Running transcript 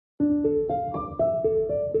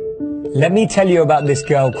Let me tell you about this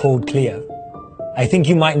girl called Cleo. I think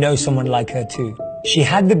you might know someone like her too. She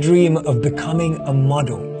had the dream of becoming a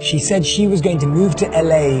model. She said she was going to move to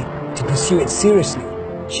LA to pursue it seriously.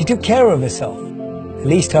 She took care of herself, at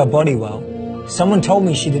least her body well. Someone told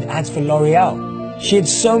me she did ads for L'Oreal. She had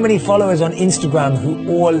so many followers on Instagram who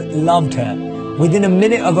all loved her. Within a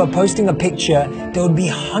minute of her posting a picture, there would be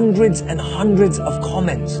hundreds and hundreds of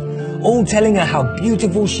comments, all telling her how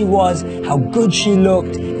beautiful she was, how good she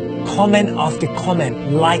looked, comment after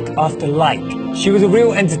comment, like after like. She was a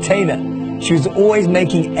real entertainer. She was always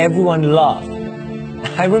making everyone laugh.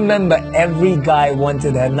 I remember every guy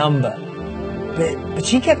wanted her number, but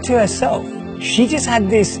she kept to herself. She just had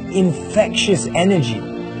this infectious energy.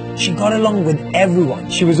 She got along with everyone.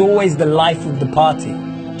 She was always the life of the party.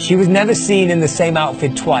 She was never seen in the same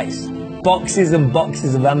outfit twice. Boxes and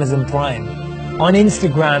boxes of Amazon Prime. On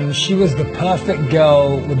Instagram, she was the perfect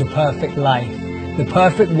girl with the perfect life, the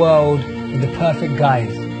perfect world with the perfect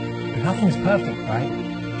guys. But nothing's perfect,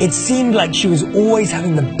 right? It seemed like she was always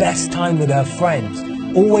having the best time with her friends,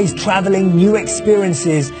 always traveling, new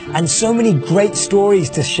experiences, and so many great stories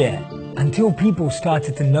to share. Until people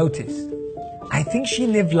started to notice. I think she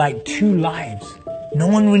lived like two lives. No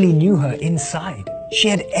one really knew her inside. She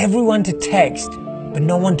had everyone to text, but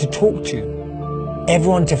no one to talk to.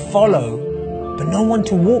 Everyone to follow, but no one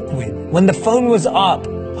to walk with. When the phone was up,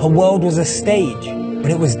 her world was a stage.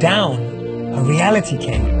 When it was down, her reality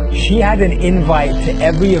came. She had an invite to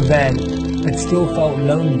every event, but still felt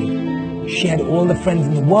lonely. She had all the friends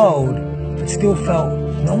in the world, but still felt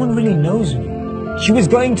no one really knows me. She was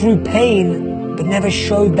going through pain, but never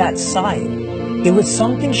showed that side. It was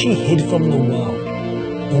something she hid from the world.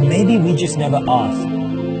 Or maybe we just never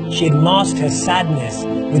asked. She had masked her sadness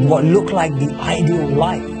with what looked like the ideal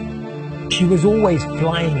life. She was always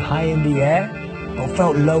flying high in the air, but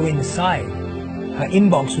felt low inside. Her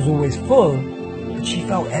inbox was always full, but she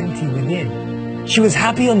felt empty within. She was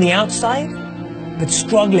happy on the outside, but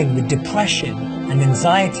struggling with depression and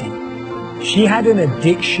anxiety. She had an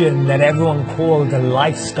addiction that everyone called a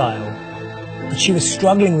lifestyle, but she was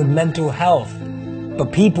struggling with mental health,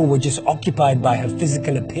 but people were just occupied by her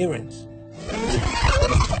physical appearance.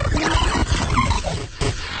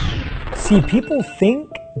 See, people think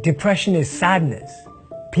depression is sadness.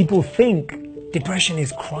 People think depression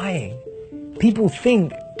is crying. People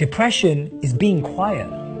think depression is being quiet.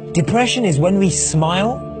 Depression is when we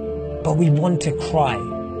smile, but we want to cry.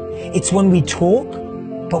 It's when we talk,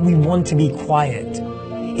 but we want to be quiet.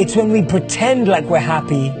 It's when we pretend like we're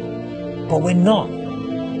happy, but we're not.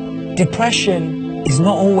 Depression is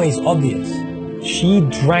not always obvious. She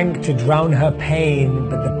drank to drown her pain,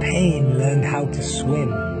 but the pain learned how to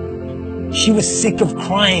swim. She was sick of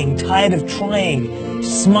crying, tired of trying,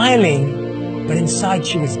 smiling, but inside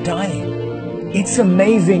she was dying. It's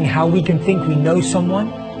amazing how we can think we know someone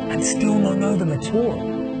and still not know them at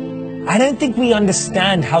all. I don't think we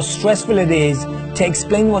understand how stressful it is to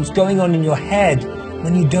explain what's going on in your head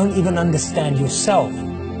when you don't even understand yourself.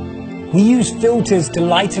 We use filters to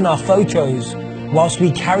lighten our photos whilst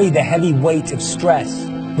we carry the heavy weight of stress.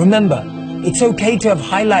 Remember, it's okay to have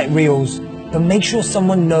highlight reels, but make sure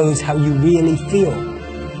someone knows how you really feel.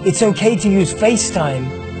 It's okay to use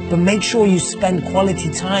FaceTime, but make sure you spend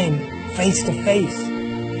quality time face to face.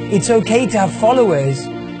 It's okay to have followers,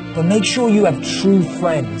 but make sure you have true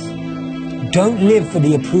friends. Don't live for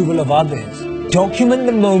the approval of others. Document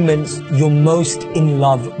the moments you're most in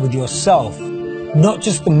love with yourself, not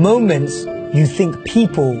just the moments you think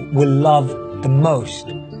people will love the most.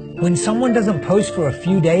 When someone doesn't post for a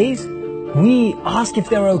few days, we ask if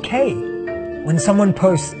they're okay. When someone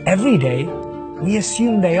posts every day, we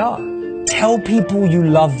assume they are. Tell people you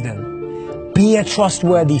love them. Be a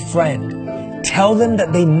trustworthy friend. Tell them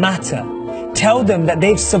that they matter. Tell them that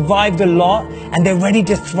they've survived a lot and they're ready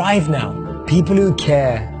to thrive now. People who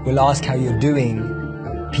care will ask how you're doing.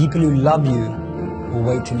 People who love you will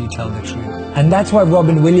wait till you tell the truth. And that's why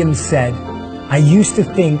Robin Williams said, I used to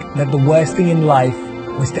think that the worst thing in life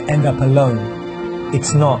was to end up alone.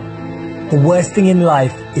 It's not. The worst thing in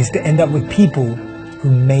life is to end up with people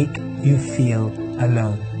who make you feel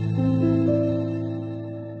alone.